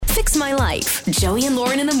Fix My Life. Joey and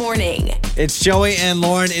Lauren in the morning. It's Joey and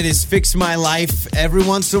Lauren. It is Fix My Life. Every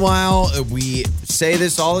once in a while, we say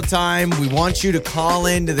this all the time. We want you to call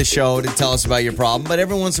into the show to tell us about your problem. But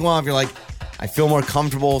every once in a while, if you're like, I feel more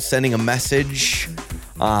comfortable sending a message.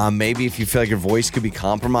 Maybe if you feel like your voice could be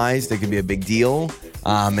compromised, it could be a big deal.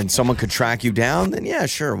 And someone could track you down, then yeah,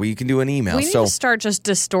 sure. Well, you can do an email. We need to start just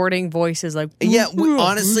distorting voices like... Yeah,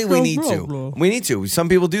 honestly, we need to. We need to. Some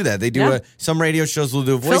people do that. They do some radio shows will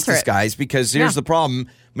do a voice disguise because here's the problem.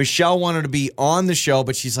 Michelle wanted to be on the show,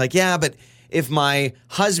 but she's like, yeah, but if my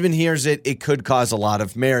husband hears it, it could cause a lot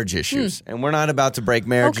of marriage issues. And we're not about to break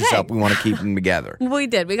marriages up. We want to keep them together. We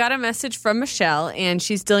did. We got a message from Michelle, and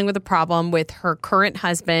she's dealing with a problem with her current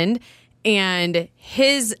husband and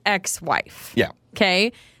his ex-wife. Yeah.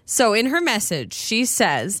 Okay? So in her message, she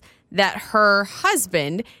says that her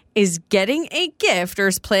husband is getting a gift or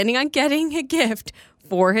is planning on getting a gift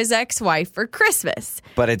for his ex-wife for Christmas.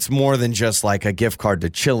 But it's more than just like a gift card to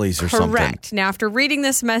Chili's or something. Correct. Now, after reading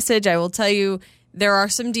this message, I will tell you there are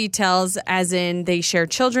some details, as in they share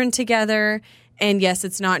children together. And yes,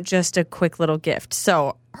 it's not just a quick little gift.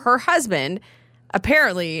 So her husband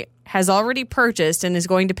apparently has already purchased and is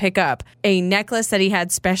going to pick up a necklace that he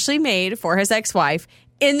had specially made for his ex-wife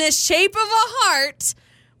in the shape of a heart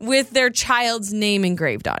with their child's name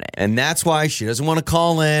engraved on it. And that's why she doesn't want to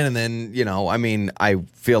call in. And then, I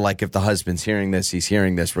feel like if the husband's hearing this, he's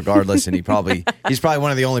hearing this regardless. And he's probably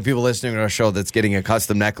one of the only people listening to our show that's getting a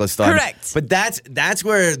custom necklace done. Correct. But that's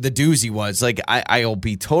where the doozy was. Like, I'll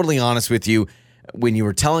be totally honest with you. When you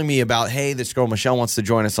were telling me about, hey, this girl Michelle wants to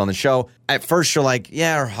join us on the show, at first you're like,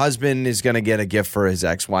 yeah, her husband is going to get a gift for his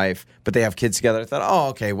ex-wife, but they have kids together. I thought, oh,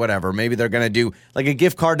 okay, whatever. Maybe they're going to do like a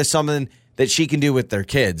gift card to something that she can do with their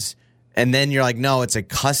kids. And then you're like, no, it's a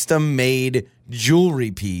custom-made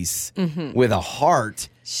jewelry piece with a heart.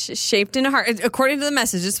 Shaped in a heart. According to the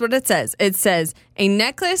message, this is what it says. It says, a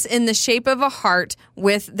necklace in the shape of a heart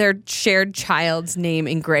with their shared child's name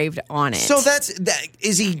engraved on it. So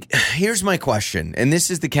here's my question, and this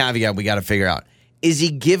is the caveat we got to figure out. Is he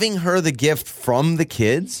giving her the gift from the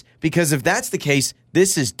kids? Because if that's the case,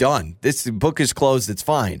 this is done. This book is closed. It's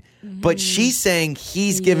fine. But she's saying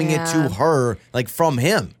he's giving it to her, like from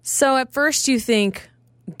him. So at first you think,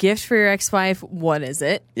 gift for your ex-wife, what is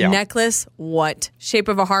it? Yeah. Necklace, what? Shape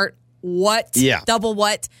of a heart, what? Yeah. Double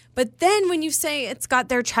what? But then when you say it's got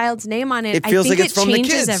their child's name on it, it feels I think like it's from the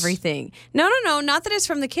changes kids. Everything. No, not that it's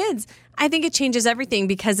from the kids. I think it changes everything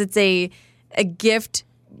because it's a gift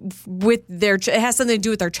with it has something to do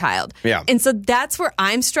with their child. Yeah. And so that's where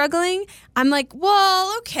I'm struggling. I'm like,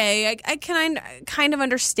 well, okay, I can kind of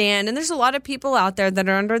understand. And there's a lot of people out there that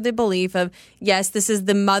are under the belief of, yes, this is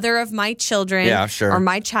the mother of my children or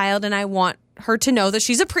my child, and I want her to know that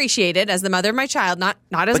she's appreciated as the mother of my child, not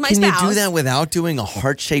as my spouse. But can you do that without doing a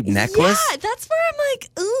heart-shaped necklace? Yeah, that's where I'm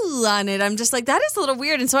like, ooh, on it. I'm just like, that is a little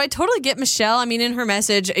weird. And so I totally get Michelle. I mean, in her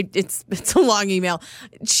message, it's a long email.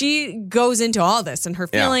 She goes into all this and her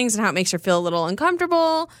feelings and how it makes her feel a little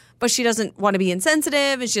uncomfortable, but she doesn't want to be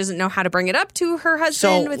insensitive and she doesn't know how to bring it up to her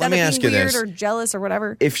husband without it being weird or jealous or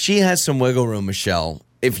whatever. If she has some wiggle room, Michelle,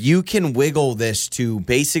 if you can wiggle this to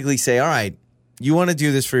basically say, all right, you want to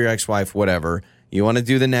do this for your ex-wife, whatever. You want to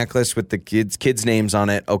do the necklace with the kids' names on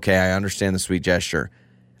it. Okay, I understand the sweet gesture.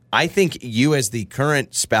 I think you as the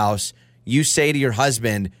current spouse, you say to your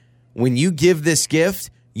husband, when you give this gift,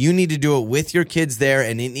 you need to do it with your kids there,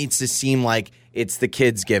 and it needs to seem like it's the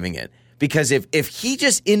kids giving it. Because if he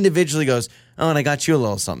just individually goes, oh, and I got you a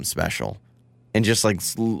little something special, and just like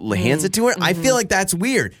hands it to her, I feel like that's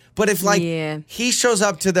weird. But if he shows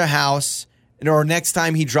up to the house, or next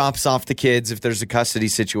time he drops off the kids, if there's a custody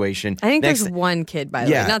situation. I think there's one kid, by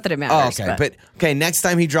the way. Not that it matters. Oh, okay. But next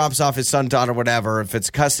time he drops off his son, daughter, whatever, if it's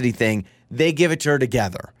a custody thing, they give it to her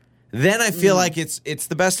together. Then I feel like it's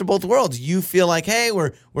the best of both worlds. You feel like, hey,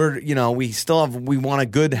 we want a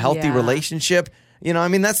good, healthy relationship.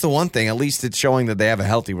 That's the one thing. At least it's showing that they have a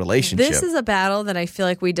healthy relationship. This is a battle that I feel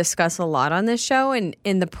like we discuss a lot on this show, and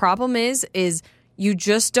the problem is you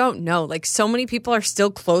just don't know. Like, so many people are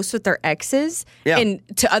still close with their exes, and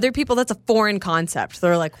to other people, that's a foreign concept.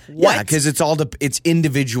 They're like, what? Yeah, because it's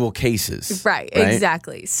individual cases. Right,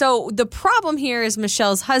 exactly. So the problem here is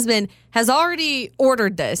Michelle's husband has already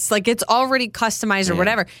ordered this. Like, it's already customized or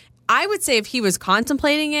whatever. I would say if he was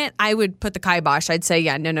contemplating it, I would put the kibosh. I'd say,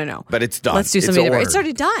 no. But it's done. Let's do something different. It's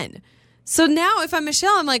already done. So now if I'm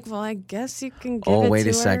Michelle, I'm like, well, I guess you can give it to her. Oh, wait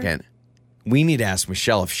a second. We need to ask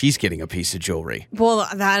Michelle if she's getting a piece of jewelry. Well,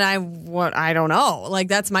 I don't know. Like,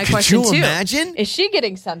 that's my question, too. Could you imagine? Is she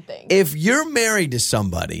getting something? If you're married to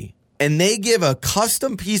somebody and they give a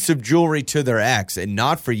custom piece of jewelry to their ex and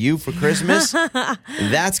not for you for Christmas,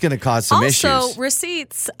 that's going to cause some issues. Also,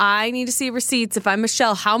 receipts. I need to see receipts. If I'm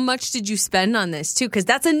Michelle, how much did you spend on this too? Because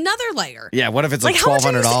that's another layer. Yeah, what if it's like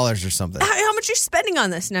 $1,200 or something? How much are you spending on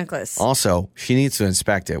this necklace? Also, she needs to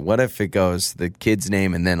inspect it. What if it goes the kid's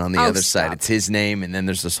name and then on the other side it's his name and then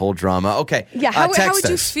there's this whole drama? Okay. Yeah, how would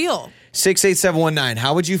you us. feel? 68719.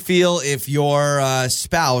 How would you feel if your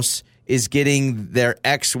spouse is getting their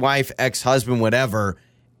ex-wife, ex-husband, whatever,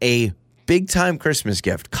 a big-time Christmas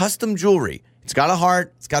gift? Custom jewelry. It's got a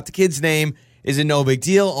heart. It's got the kid's name. Is it no big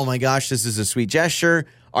deal? Oh, my gosh, this is a sweet gesture.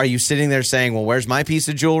 Are you sitting there saying, well, where's my piece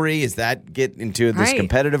of jewelry? Is that get into this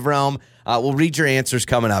competitive realm? We'll read your answers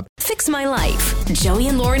coming up. Fix My Life. Joey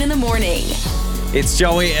and Lauren in the morning. It's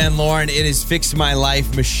Joey and Lauren. It is Fix My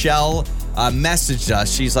Life. Michelle messaged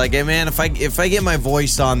us. She's like, hey, man, if I get my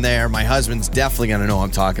voice on there, my husband's definitely going to know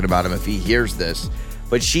I'm talking about him if he hears this.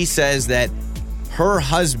 But she says that her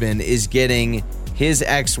husband is getting his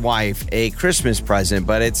ex-wife a Christmas present,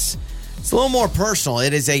 but it's a little more personal.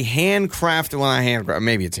 It is a handcrafted, well, not handcrafted,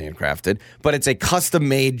 maybe it's handcrafted, but it's a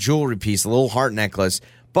custom-made jewelry piece, a little heart necklace,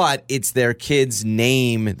 but it's their kid's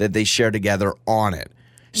name that they share together on it.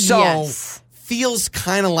 So, feels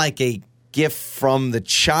kind of like a gift from the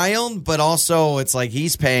child, but also it's like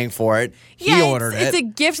he's paying for it. He ordered it. It's a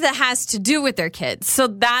gift that has to do with their kids. So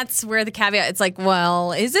that's where the caveat, it's like,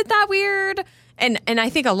 well, is it that weird? And I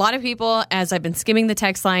think a lot of people, as I've been skimming the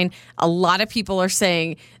text line, a lot of people are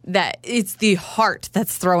saying that it's the heart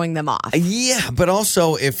that's throwing them off. Yeah, but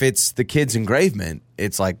also if it's the kid's engravement,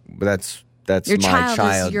 it's like, that's your my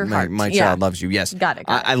child. Is your heart. My child loves you. Yes. Got it.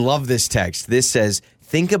 I love this text. This says,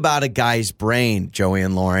 think about a guy's brain, Joey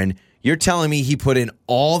and Lauren. You're telling me he put in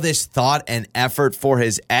all this thought and effort for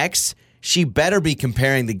his ex? She better be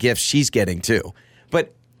comparing the gifts she's getting too.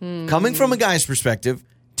 But coming from a guy's perspective,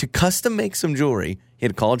 to custom make some jewelry, he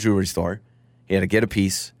had to call a jewelry store. He had to get a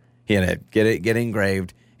piece. He had to get it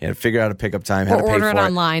engraved. He had to figure out a pickup time, how to pay for it. Or order it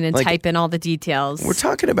online and type in all the details. We're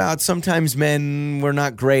talking about sometimes men were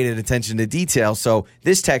not great at attention to detail. So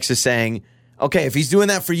this text is saying, okay, if he's doing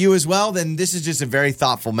that for you as well, then this is just a very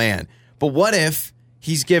thoughtful man. But what if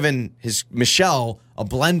he's given his Michelle a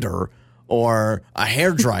blender or a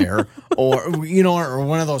hairdryer or or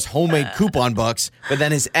one of those homemade coupon books, but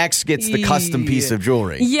then his ex gets the custom piece of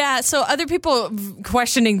jewelry? Yeah, so other people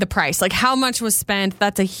questioning the price, like how much was spent.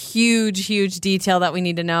 That's a huge, huge detail that we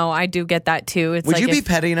need to know. I do get that too. It's Would you be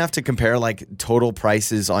petty enough to compare like total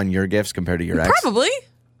prices on your gifts compared to your ex? Probably.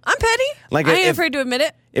 I'm petty. Like I ain't afraid to admit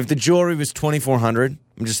it. If the jewelry was $2,400,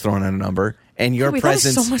 I'm just throwing out a number, and your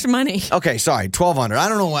presents, that is so much money. Okay, sorry, $1,200. I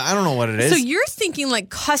don't know what it is. So you're thinking like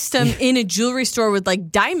custom in a jewelry store with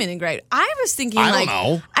like diamond engraved. I was thinking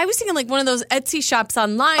I was thinking like one of those Etsy shops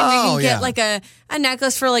online where you can get like a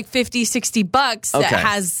necklace for like $50-$60 that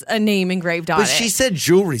has a name engraved on it. But she said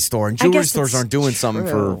jewelry store, and jewelry stores aren't doing something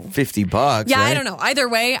for $50. Yeah, right? I don't know. Either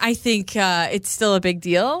way, I think it's still a big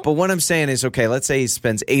deal. But what I'm saying is, okay, let's say he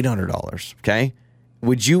spends $800, okay?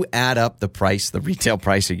 Would you add up the retail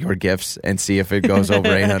price of your gifts and see if it goes over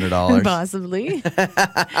 $800? Possibly.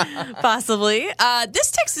 Possibly. This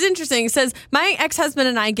text is interesting. It says, my ex-husband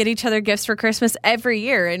and I get each other gifts for Christmas every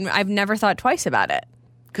year, and I've never thought twice about it.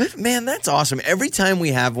 Good, man, that's awesome. Every time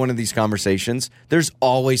we have one of these conversations, there's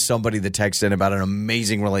always somebody that texts in about an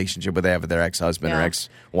amazing relationship they have with their ex-husband or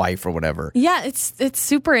ex-wife or whatever. Yeah, it's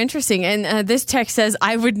super interesting. And this text says,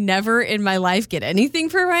 I would never in my life get anything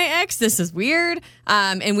for my ex. This is weird.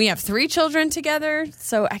 And we have 3 children together.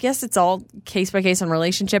 So I guess it's all case by case on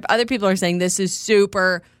relationship. Other people are saying this is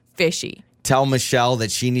super fishy. Tell Michelle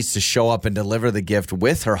that she needs to show up and deliver the gift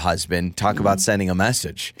with her husband. Talk about sending a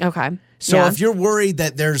message. Okay. So if you're worried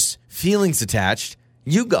that there's feelings attached,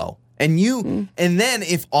 you go. And and then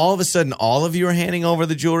if all of a sudden all of you are handing over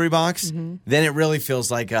the jewelry box, then it really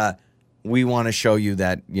feels like we want to show you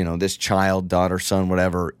that, this child, daughter, son,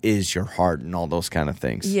 whatever, is your heart and all those kind of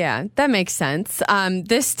things. Yeah, that makes sense.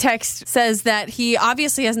 This text says that he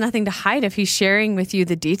obviously has nothing to hide if he's sharing with you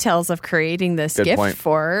the details of creating this gift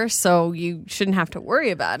for her, so you shouldn't have to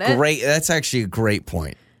worry about it. Great. That's actually a great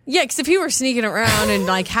point. Yeah, because if he were sneaking around and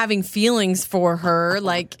like having feelings for her,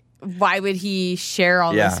 like why would he share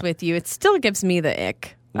all this with you? It still gives me the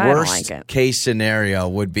ick. I don't like it. Worst case scenario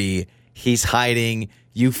would be he's hiding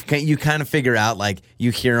you kind of figure out, like,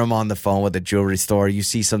 you hear him on the phone with the jewelry store, you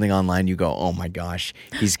see something online, you go, oh my gosh,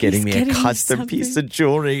 he's getting me a custom piece of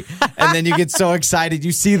jewelry. And then you get so excited,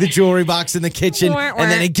 you see the jewelry box in the kitchen,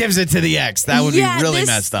 and then he gives it to the ex. That would be really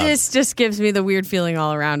messed up. This just gives me the weird feeling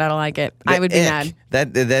all around. I don't like it. I would be mad.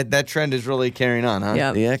 That trend is really carrying on, huh?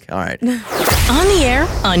 Yep. The ick? All right. On the air,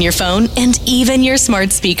 on your phone, and even your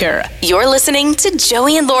smart speaker. You're listening to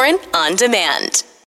Joey and Lauren on demand.